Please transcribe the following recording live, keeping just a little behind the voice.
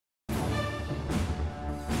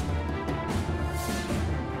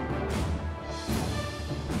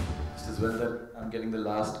well that I'm getting the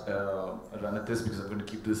last run at this because I'm going to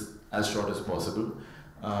keep this as short as possible.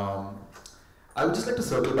 I would just like to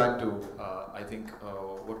circle back to, I think,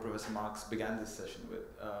 what Professor Marks began this session with.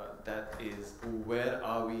 That is, where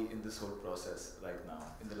are we in this whole process right now?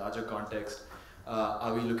 In the larger context,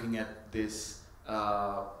 are we looking at this,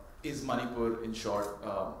 is Manipur, in short,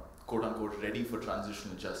 quote unquote, ready for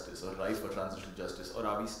transitional justice or ripe for transitional justice, or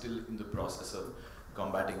are we still in the process of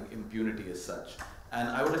combating impunity as such? And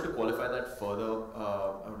I would like to qualify that further.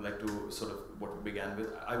 I would like to sort of what we began with.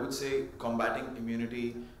 I would say combating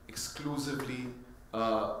immunity exclusively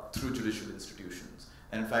through judicial institutions.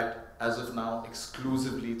 And in fact, as of now,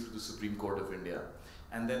 exclusively through the Supreme Court of India.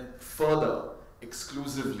 And then further,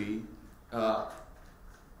 exclusively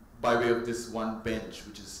by way of this one bench,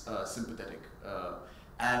 which is sympathetic.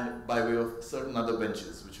 And by way of certain other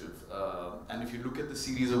benches, which have, and if you look at the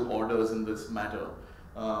series of orders in this matter,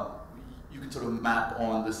 you can sort of map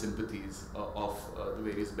on the sympathies of the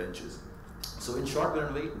various benches. So in short, we're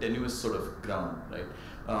on a very tenuous sort of ground, right?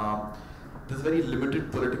 There's a very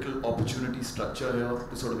limited political opportunity structure here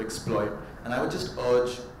to sort of exploit. And I would just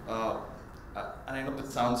urge, and I know that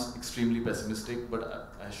sounds extremely pessimistic,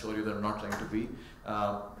 but I assure you that I'm not trying to be.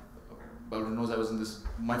 But who knows, I was in this,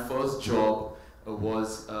 my first job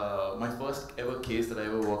was, my first ever case that I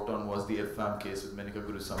ever worked on was the FFAM case with Menika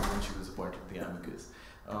Gurusamy when she was appointed the amicus.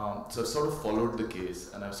 So I've sort of followed the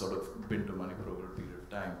case and I've sort of been to Manipur over a period of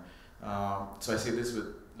time. So I say this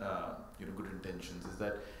with good intentions, is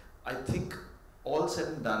that I think all said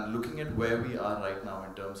and done, looking at where we are right now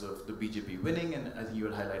in terms of the BJP winning, and I think you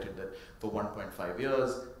had highlighted that for 1.5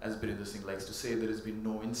 years, as Birinder Singh likes to say, there has been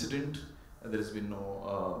no incident, there has been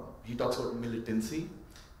no, he talks about militancy,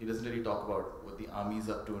 he doesn't really talk about what the army is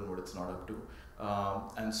up to and what it's not up to.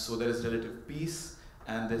 And so there is relative peace,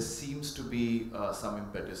 and there seems to be some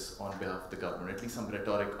impetus on behalf of the government, at least some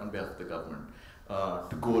rhetoric on behalf of the government,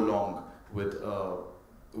 to go along with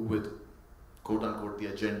quote-unquote the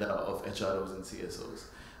agenda of HROs and CSOs.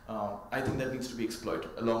 I think that needs to be exploited,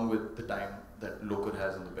 along with the time that Lokar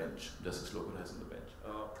has on the bench, Justice Lokar has on the bench.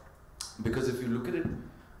 Because if you look at it,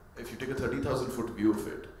 if you take a 30,000-foot view of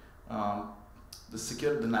it,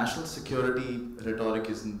 the national security rhetoric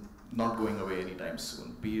is not going away anytime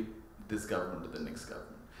soon, be it this government or the next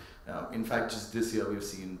government. In fact, just this year we've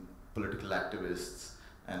seen political activists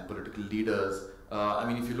and political leaders. I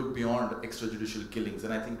mean, if you look beyond extrajudicial killings,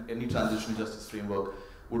 and I think any transitional justice framework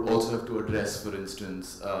would also have to address, for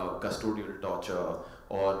instance, custodial torture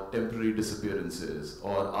or temporary disappearances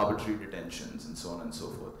or arbitrary detentions and so on and so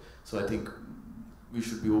forth. So I think we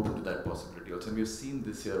should be open to that possibility also. And we've seen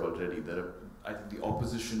this year already that I think the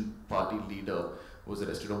opposition party leader was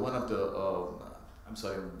arrested, or one of the, I'm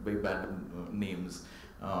sorry, very bad names.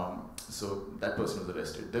 So that person was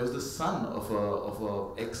arrested. There was the son of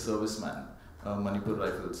a ex-serviceman, Manipur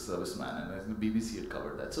Rifles serviceman, and I think the BBC had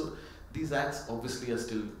covered that. So these acts obviously are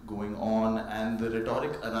still going on, and the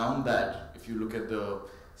rhetoric around that, if you look at the,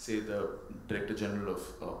 say, the Director General of,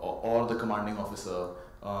 or the commanding officer,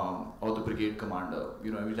 or the brigade commander,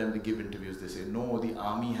 every time they give interviews, they say, no, the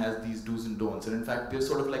army has these do's and don'ts. And in fact, they've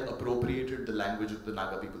sort of like appropriated the language of the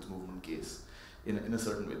Naga People's Movement case in a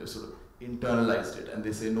certain way. They've sort of internalized it, and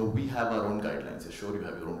they say, no, we have our own guidelines. Yeah, sure, you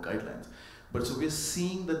have your own guidelines. But so we're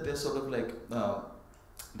seeing that they're sort of like,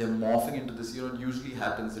 they're morphing into this. It usually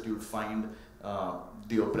happens that you'll find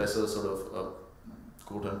the oppressor sort of,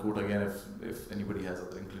 quote unquote, again, if anybody has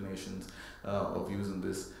other inclinations or views on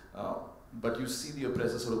this, but you see the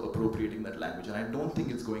oppressor sort of appropriating that language, and I don't think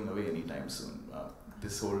it's going away anytime soon,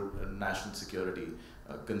 this whole national security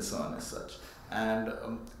concern as such.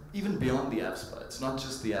 And even beyond the AFSPA, it's not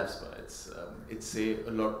just the AFSPA, it's say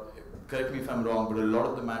a lot, correct me if I'm wrong, but a lot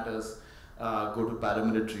of the matters go to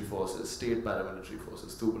paramilitary forces, state paramilitary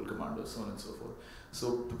forces, Tubal commandos, so on and so forth.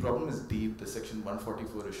 So the problem is deep, the Section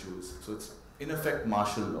 144 issues, so it's in effect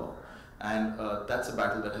martial law. And that's a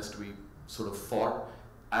battle that has to be sort of fought.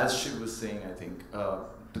 As Shiv was saying, I think,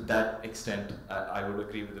 to that extent, I would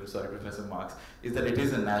agree with him, sorry, Professor Marks, is that it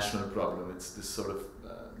is a national problem. It's this sort of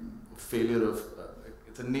failure of,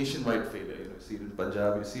 it's a nationwide failure. You see it in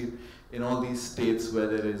Punjab, you see it in all these states where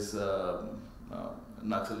there is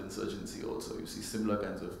Naxal insurgency also. You see similar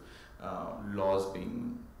kinds of laws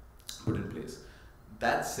being put in place.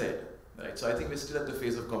 That said, right, so I think we're still at the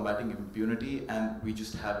phase of combating impunity, and we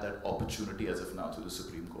just have that opportunity as of now through the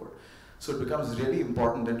Supreme Court. So it becomes really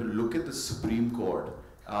important then to look at the Supreme Court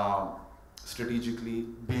strategically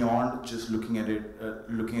beyond just looking at it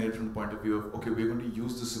from the point of view of, okay, we're going to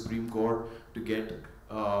use the Supreme Court to get,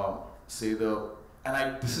 say,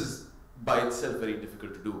 this is by itself very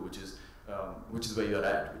difficult to do, which is which is where you're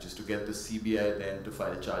at, which is to get the CBI then to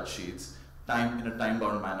file charge sheets in a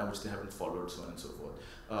time-bound manner, which they haven't followed, so on and so forth.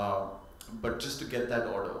 But just to get that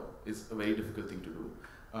order is a very difficult thing to do.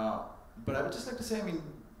 But I would just like to say, I mean,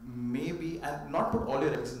 maybe, and not put all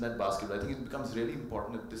your eggs in that basket, but I think it becomes really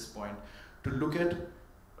important at this point to look at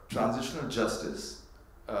transitional justice,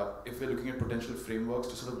 if we're looking at potential frameworks,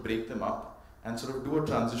 to sort of break them up and sort of do a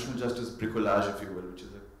transitional justice bricolage, if you will, which is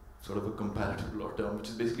a sort of a comparative law term, which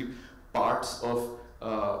is basically parts of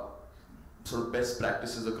sort of best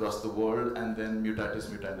practices across the world, and then mutatis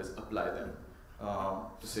mutandis apply them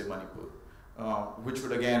to say Manipur, which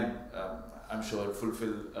would again, I'm sure,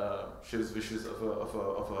 fulfill Shiv's wishes of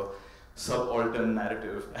a subaltern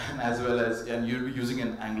narrative, and as well as, and you'll be using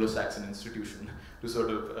an Anglo-Saxon institution to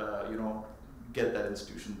sort of, you know, get that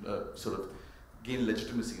institution sort of gain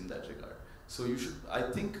legitimacy in that regard. So you should, I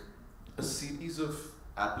think, a series of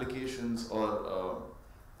applications or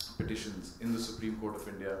petitions in the Supreme Court of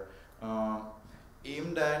India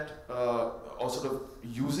aimed at or sort of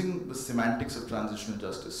using the semantics of transitional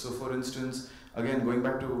justice. So for instance, again, going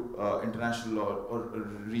back to international law or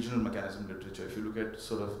regional mechanism literature, if you look at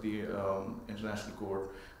sort of the International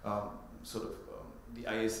Court, sort of the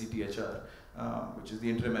IACTHR, which is the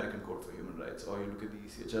Inter-American Court for Human Rights, or you look at the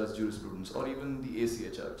ECHR's jurisprudence, or even the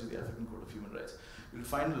ACHR, which is the African Court of Human Rights, you'll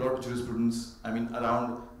find a lot of jurisprudence, I mean,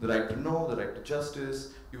 around the right to know, the right to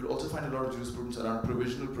justice. You will also find a lot of jurisprudence around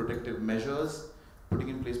provisional protective measures, putting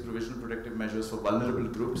in place provisional protective measures for vulnerable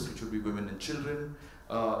groups, which would be women and children.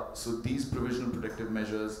 So these provisional protective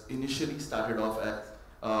measures initially started off at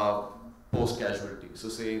post-casualty. So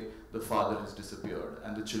say the father has disappeared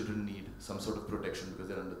and the children need some sort of protection because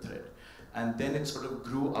they're under threat. And then it sort of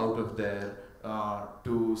grew out of there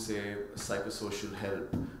to say psychosocial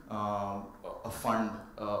help, a fund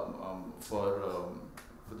for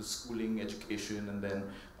the schooling, education, and then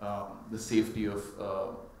the safety of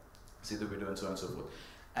say the widow and so on and so forth.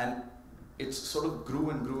 And it sort of grew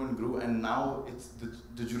and grew and grew, and now it's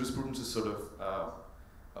the jurisprudence is sort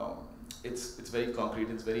of it's very concrete.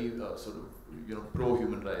 It's very sort of, you know,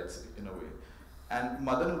 pro-human rights in a way. And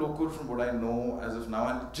Madan Lokur, from what I know as of now,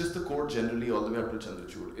 and just the court generally, all the way up to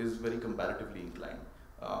Chandrachud, is very comparatively inclined.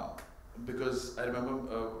 Because I remember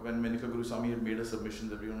when Menika Guruswamy had made a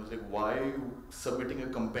submission, everyone was like, why are you submitting a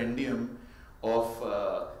compendium of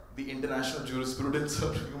the international jurisprudence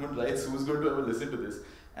of human rights? Who's going to ever listen to this?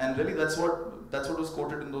 And really that's what was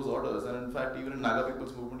quoted in those orders. And in fact, even in Naga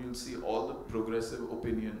People's Movement, you'll see all the progressive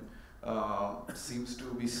opinion seems to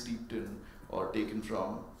be steeped in or taken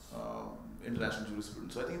from international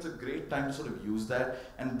jurisprudence. So I think it's a great time to sort of use that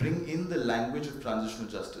and bring in the language of transitional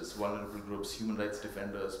justice, vulnerable groups, human rights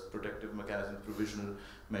defenders, protective mechanisms, provisional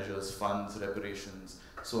measures, funds, reparations,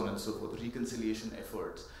 so on and so forth, reconciliation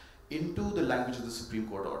efforts, into the language of the Supreme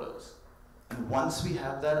Court orders. And once we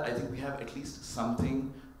have that, I think we have at least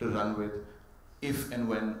something to run with if and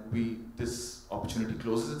when this opportunity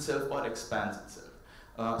closes itself or expands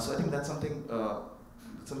itself. So I think that's something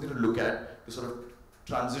to look at, to sort of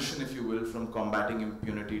transition, if you will, from combating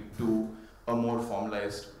impunity to a more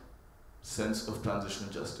formalized sense of transitional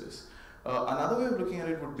justice. Another way of looking at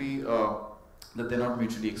it would be that they're not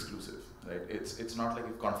mutually exclusive, right? It's not like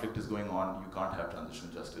if conflict is going on, you can't have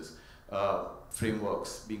transitional justice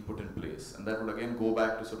frameworks being put in place. And that would again go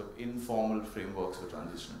back to sort of informal frameworks for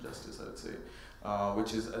transitional justice, I would say,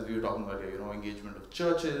 which is, as we were talking earlier, you know, engagement of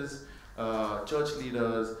churches, church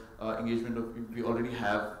leaders, engagement of, we already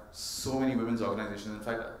have so many women's organizations. In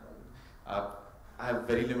fact, I have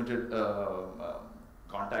very limited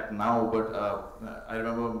contact now, but I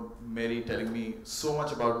remember Mary telling me so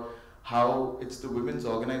much about how it's the women's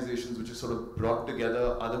organizations which are sort of brought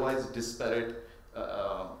together otherwise disparate,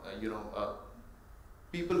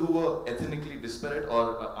 people who were ethnically disparate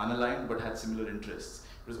or unaligned but had similar interests.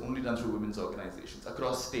 It was only done through women's organizations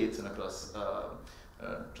across states and across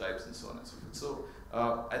tribes and so on and so forth. So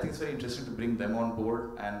I think it's very interesting to bring them on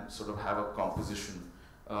board and sort of have a composition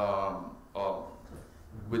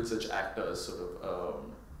with such actors sort of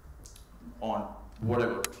on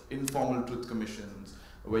whatever, informal truth commissions,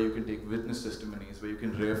 where you can take witness testimonies, where you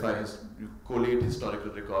can verify, collate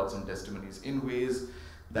historical records and testimonies in ways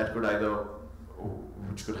that could either,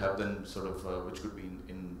 which could have then sort of, which could be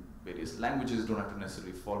in various languages, don't have to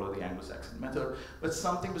necessarily follow the Anglo-Saxon method, but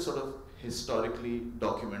something to sort of historically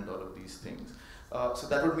document all of these things. So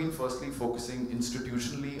that would mean firstly focusing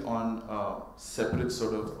institutionally on separate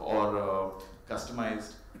sort of or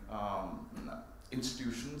customized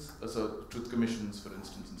institutions, so truth commissions for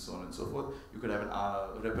instance and so on and so forth. You could have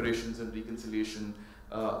an reparations and reconciliation,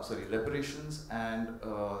 reparations and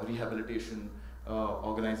rehabilitation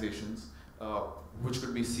organizations uh, which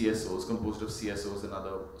could be CSOs, composed of CSOs and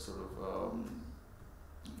other sort of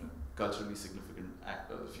culturally significant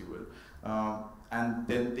actors, if you will. And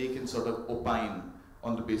then they can sort of opine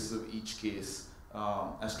on the basis of each case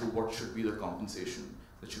as to what should be the compensation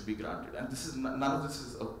that should be granted. And this is none of this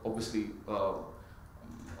is obviously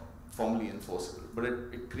formally enforceable, but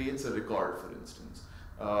it creates a record, for instance.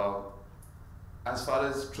 As far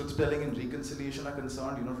as truth-telling and reconciliation are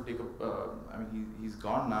concerned, you know, to take a, I mean, he's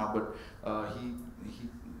gone now, but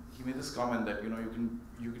he made this comment that, you know,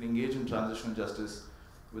 you can engage in transitional justice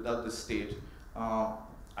without the state.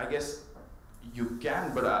 I guess you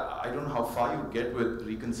can, but I don't know how far you get with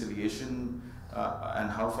reconciliation and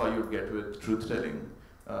how far you get with truth-telling,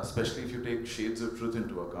 especially if you take shades of truth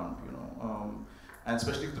into account, you know, and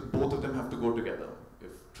especially if both of them have to go together,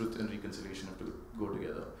 if truth and reconciliation have to go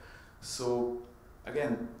together. So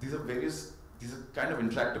again, these are kind of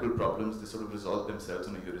intractable problems. They sort of resolve themselves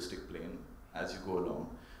on a heuristic plane as you go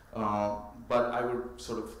along. But I would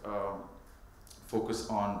sort of focus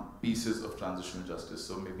on pieces of transitional justice.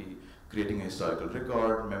 So maybe creating a historical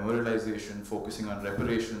record, memorialization, focusing on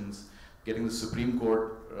reparations, getting the Supreme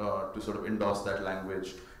Court to sort of endorse that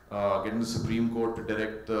language, getting the Supreme Court to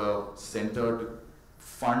direct the center to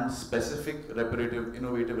fund specific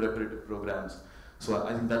innovative reparative programs. So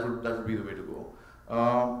I think that would be the way to go.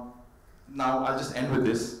 Now I'll just end with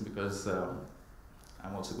this because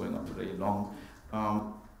I'm also going on for very long.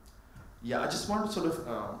 Yeah, I just want to sort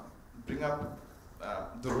of bring up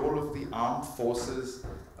the role of the armed forces,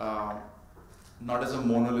 not as a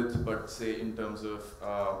monolith, but say in terms of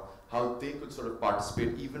how they could sort of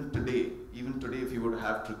participate even today if you were to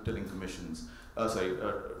have truth-telling commissions,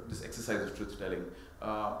 this exercise of truth-telling.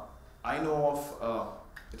 I know of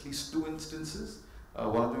at least 2 instances.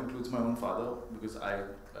 One of them includes my own father, because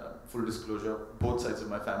full disclosure, both sides of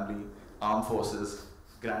my family, armed forces,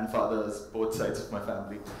 grandfathers, both sides of my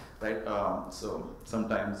family, right? So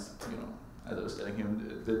sometimes, you know, as I was telling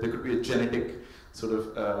him, there could be a genetic sort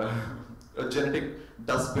of, a genetic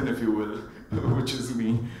dustbin, if you will, which is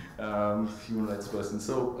me, human rights person.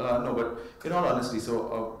 So, no, but in all honesty,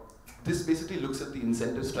 this basically looks at the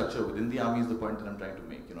incentive structure within the army is the point that I'm trying to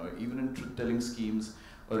make. You know, even in truth-telling schemes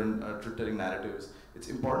or in truth-telling narratives, it's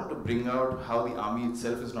important to bring out how the army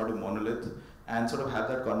itself is not a monolith and sort of have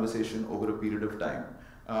that conversation over a period of time.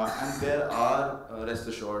 And there are, rest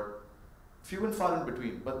assured, few and far in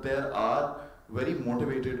between, but there are very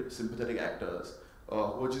motivated, sympathetic actors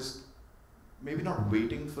who are just maybe not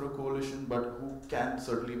waiting for a coalition, but who can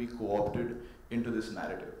certainly be co-opted into this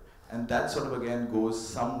narrative. And that sort of again goes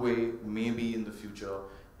some way, maybe in the future,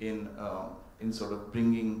 in sort of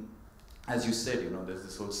bringing, as you said, you know, there's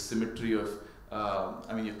this whole symmetry of,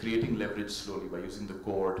 I mean, you're creating leverage slowly by using the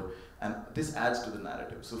court, and this adds to the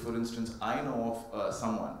narrative. So for instance, I know of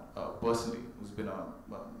someone personally who's been a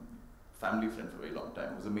family friend for a very long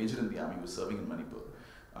time, was a major in the army, was serving in Manipur.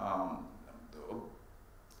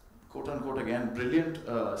 Quote unquote, again, brilliant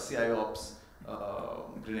CIOps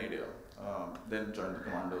grenadier, then joined the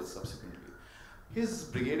commandos subsequently. His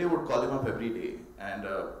brigadier would call him up every day, and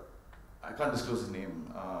I can't disclose his name,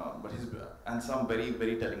 but and some very,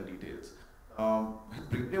 very telling details.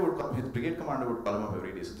 His brigade commander would call him up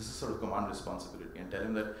every day, so this is sort of command responsibility, and tell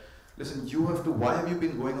him that, listen, why have you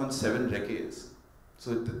been going on 7 recces?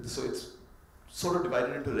 So it's sort of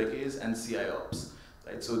divided into recces and CIOps,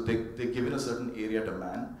 right? So they're given a certain area to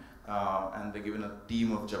man, and they're given a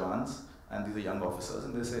team of Jawans, and these are young officers,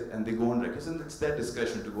 and they go on recces, and it's their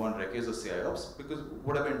discretion to go on recces or CIOps, because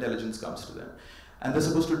whatever intelligence comes to them. And they're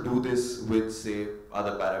supposed to do this with, say,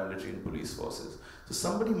 other paramilitary and police forces. So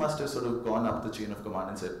somebody must have sort of gone up the chain of command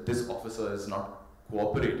and said, this officer is not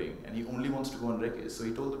cooperating, and he only wants to go on recces. So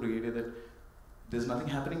he told the brigadier that there's nothing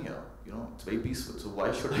happening here. You know, it's very peaceful, so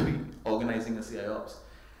why should I be organizing a CIOps?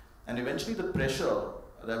 And eventually the pressure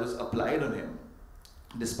that was applied on him,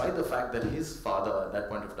 despite the fact that his father at that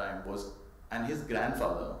point of time and his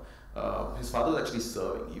grandfather, his father was actually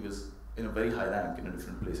serving. He was in a very high rank in a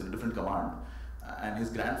different place, in a different command. And his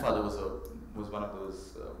grandfather was one of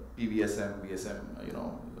those PVSM, BSM, you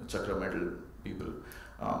know, Chakra medal people.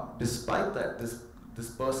 Despite that, this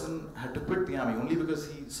person had to quit the army only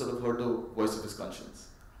because he sort of heard the voice of his conscience.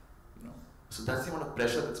 You know? So that's the amount of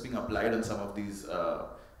pressure that's being applied on some of these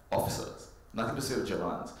officers. Nothing to say of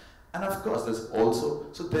Jawans. And of course,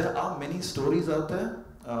 so there are many stories out there,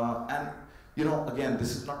 and you know, again,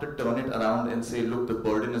 this is not to turn it around and say, look, the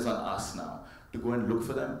burden is on us now to go and look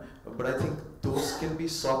for them, but I think those can be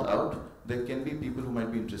sought out. There can be people who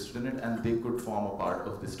might be interested in it, and they could form a part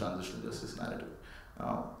of this transitional justice narrative.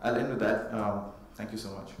 I'll end with that. Thank you so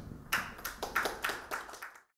much.